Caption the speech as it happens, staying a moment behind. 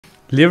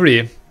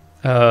Leary,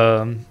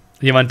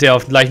 jemand, der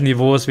auf dem gleichen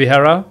Niveau ist wie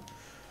Hera,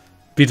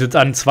 bietet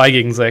an 2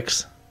 gegen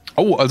 6.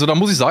 Oh, also da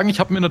muss ich sagen, ich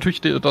habe mir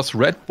natürlich das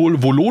Red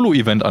Bull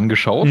Vololo-Event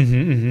angeschaut.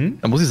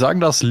 Da muss ich sagen,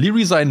 dass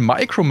Liereyys sein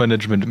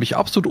Micromanagement mich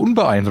absolut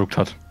unbeeindruckt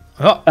hat.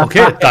 Ja,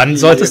 okay, dann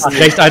sollte es ein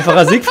recht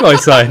einfacher Sieg für euch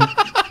sein.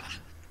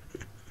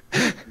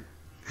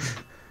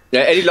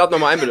 Ja, Eddie, lad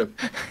nochmal ein, bitte.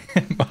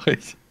 Mach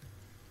ich.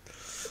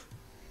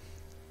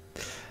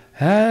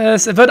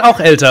 Es wird auch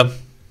älter.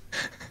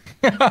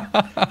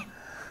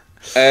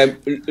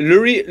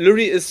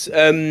 Lurie ist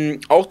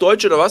auch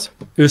Deutsch oder was?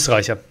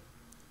 Österreicher.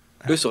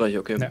 Österreich,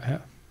 okay. Ja, ja.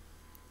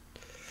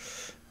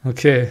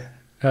 Okay.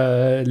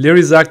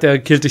 Leary sagt, er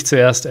killt dich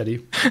zuerst,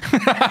 Eddie.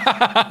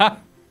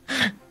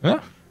 Ja?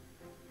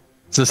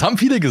 Das haben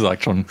viele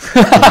gesagt schon.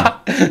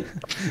 Ja,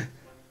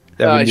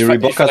 wenn Leary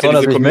Bock hat, soll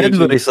er sich melden,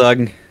 würde ich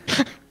sagen.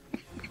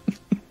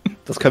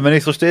 Das können wir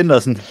nicht so stehen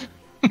lassen.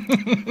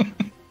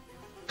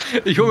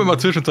 Ich hole mir mal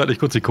zwischenzeitlich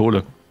kurz die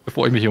Kohle,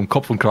 bevor ich mich hier um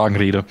Kopf und Kragen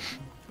rede.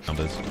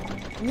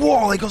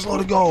 Whoa, they got a lot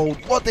of gold.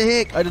 What the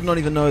heck? I did not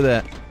even know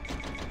that.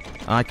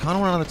 I kind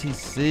of want another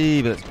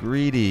TC, but it's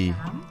greedy.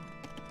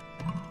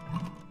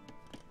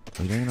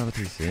 Are we doing another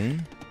TC?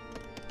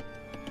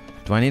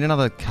 Do I need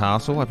another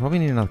castle? I probably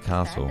need another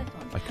castle.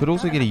 I could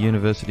also get a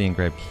university and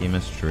grab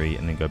chemistry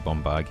and then go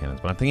bombard cannons,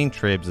 but I'm thinking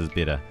Trebs is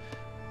better.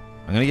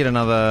 I'm going to get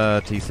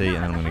another TC and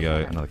then I'm going to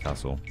go another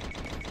castle.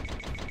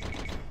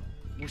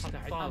 You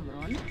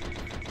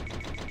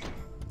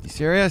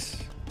serious?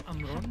 I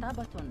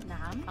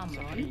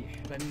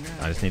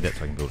just need that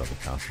so I can build up a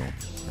castle.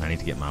 I need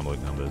to get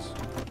Marmoric numbers.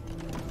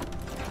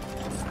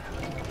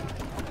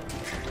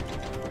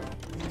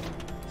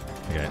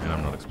 Okay, and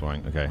I'm not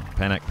exploring. Okay,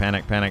 panic,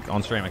 panic, panic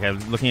on stream. Okay,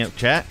 looking at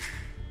chat.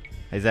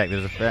 Hey Zach,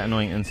 there's a fat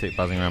annoying insect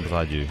buzzing around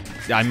beside you.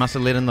 I must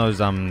have let in those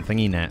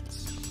thingy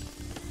gnats.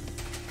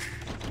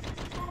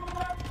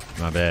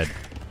 My bad.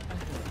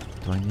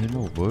 Do I need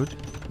more wood?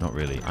 Not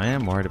really. I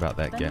am worried about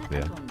that gap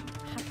there.